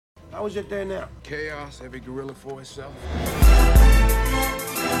How was your day now? Chaos, every gorilla for itself.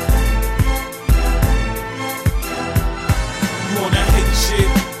 You on that hating shit,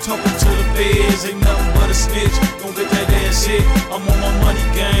 talking to the feds, ain't nothing but a snitch. Don't get that ass hit. I'm on my money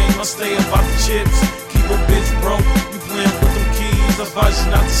game, I stay about the chips. Keep a bitch broke, you playing with them keys. I advise you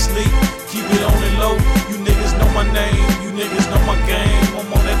not to sleep, keep it on the low. You niggas know my name, you niggas know my game.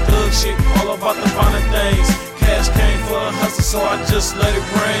 I'm on that thug shit, all about the finer things. Cash came for a hustle, so I just let it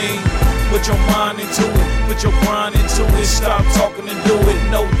rain. Put your mind into it, put your grind into it. Stop talking and do it,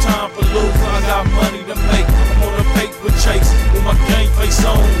 no time for losing. I got money to make, I'm on a paper chase with my game face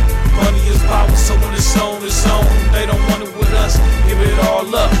on. Money is power, so when it's on, it's on. They don't want it with us, give it all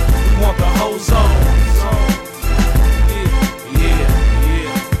up. We want the whole zone. Yeah,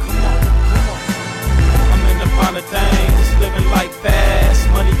 come on. I'm in the finer things, living like fast,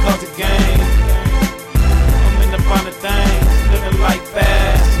 money cause a game. I'm in the finer things, living like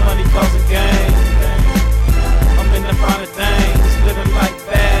fast, money cause a game. I'm in the finer things, living like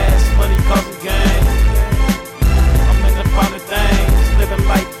fast, money cause a game. I'm in the finer things, living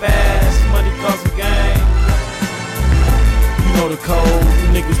like fast, money cause a game. You know the code, you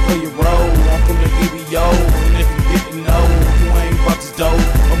niggas play your role. I'm from the EBO, and if you didn't know, you ain't about this dope.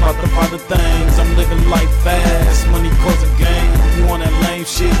 I'm about to find the things, I'm living life fast, money cause a game. You on that lame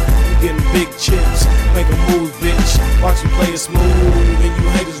shit, you getting big chips, making moves, bitch. Watch you play it smooth, and you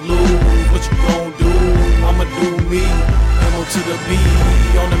haters lose. What you gon' do? I'ma do me. M.O. to the B,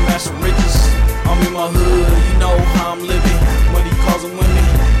 on the master riches. I'm in my hood, you know how I'm living. Money causing women,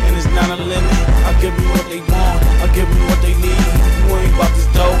 and it's not a limit. I give them what they want, I give them what they need. You ain't about this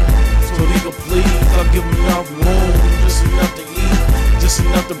dope, so they can please. I give them enough room, just enough to eat, just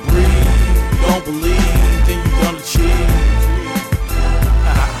enough to breathe. You don't believe, then you don't achieve.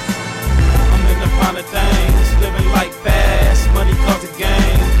 I'm in the finer things, living like fast, money cause a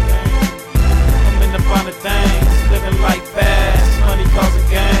game. I'm in the finer things, living like fast, money cause a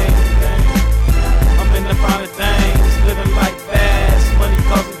game. I'm in the finer things, living like fast, money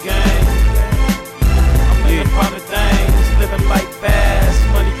cause a game. I'm in the finer things, living like fast,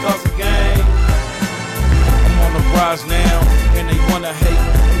 money cause a game. I'm on the rise now, and they wanna hate.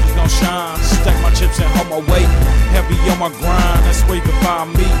 I'm just gonna shine, stack my chips and hold my weight. Heavy on my grind, that's where you can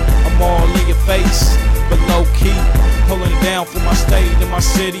find me. I'm all in your face, but low key. Pulling it down for my state and my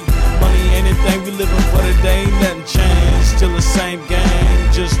city. Money ain't a thing we living for today, ain't nothing changed. Still the same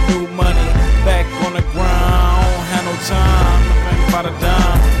game, just new money. Back on the ground, don't have no time. Nothing about a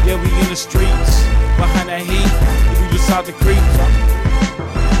dime. Yeah, we in the streets, behind that heat. We just out the creek.